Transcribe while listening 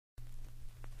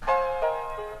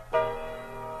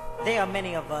There are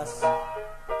many of us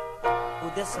who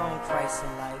disown Christ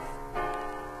in life.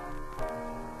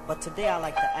 But today I'd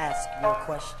like to ask you a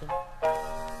question.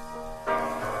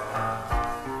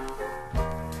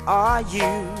 Are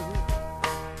you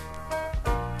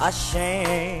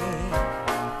ashamed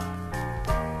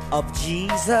of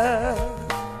Jesus?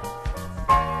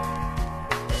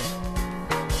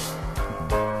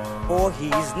 For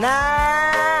he's not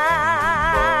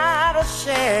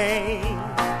ashamed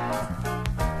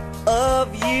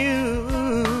of you,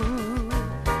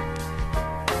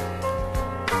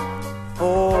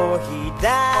 for he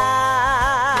died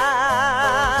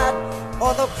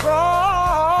on the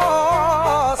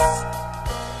cross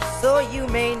so you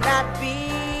may not be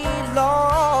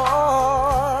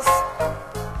lost,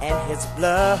 and his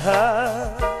blood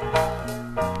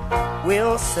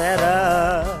will set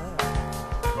us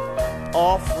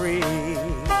all free.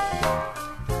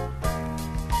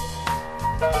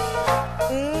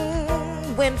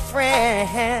 When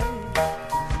friends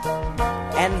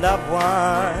and loved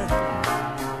ones,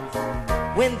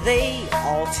 when they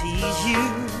all tease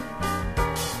you,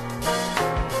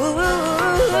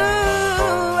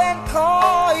 and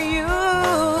call you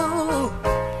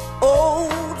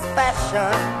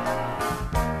old-fashioned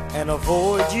and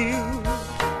avoid you,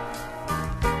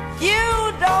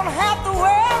 you don't have to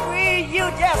worry,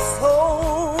 you just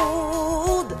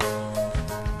hold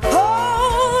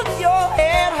your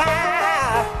head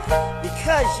high,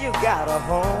 because you got a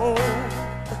home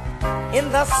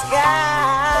in the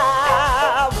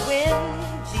sky when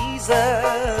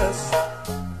Jesus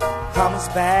comes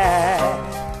back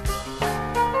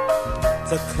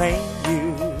to claim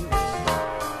you.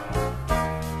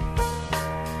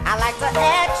 I'd like to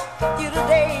ask you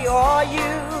today, are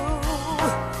you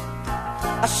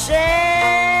ashamed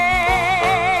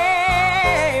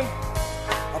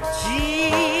of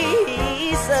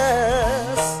Jesus?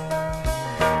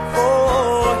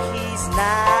 For he's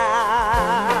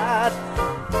not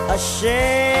ashamed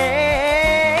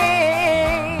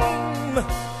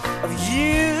of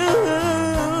you,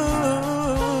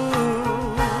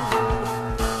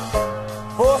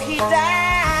 for he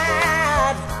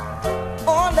died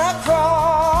on the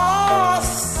cross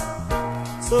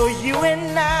so you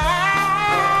and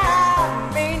I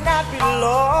may not be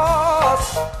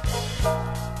lost.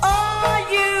 Are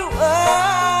you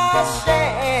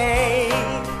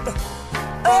ashamed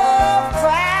of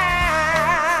Christ?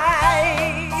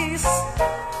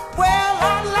 Well,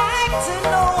 I'd like to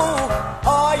know,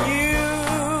 are you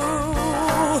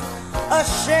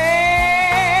ashamed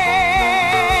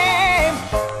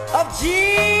of Jesus?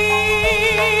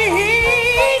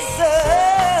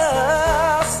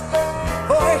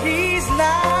 For he's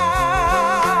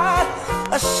not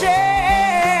ashamed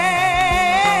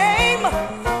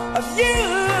of you.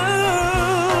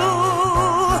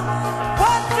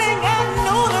 One thing I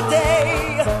know today,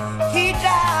 he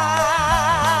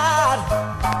died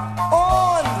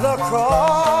on the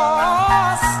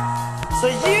cross so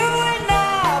you and I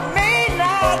may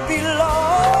not be lost.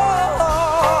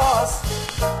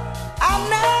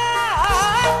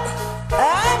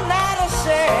 I'm not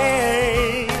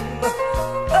ashamed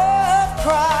of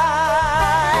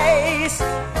Christ.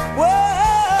 Whoa,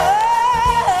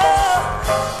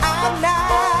 I'm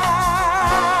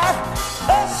not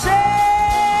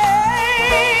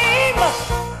ashamed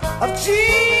of Jesus,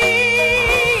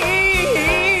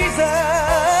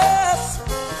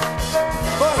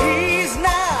 for he's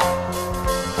not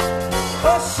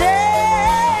ashamed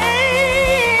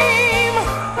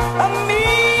of me.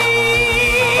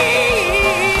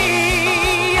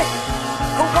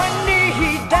 One day he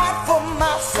died for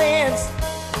my sins,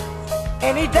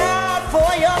 and he died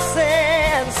for your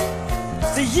sins.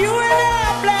 So you and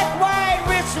I, black, white,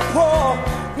 rich and poor,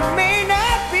 we may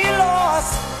not be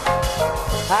lost.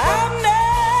 I'm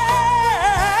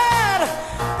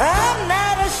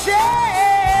not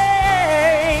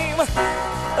ashamed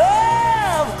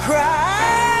of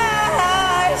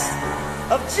Christ,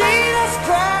 of Jesus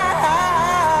Christ.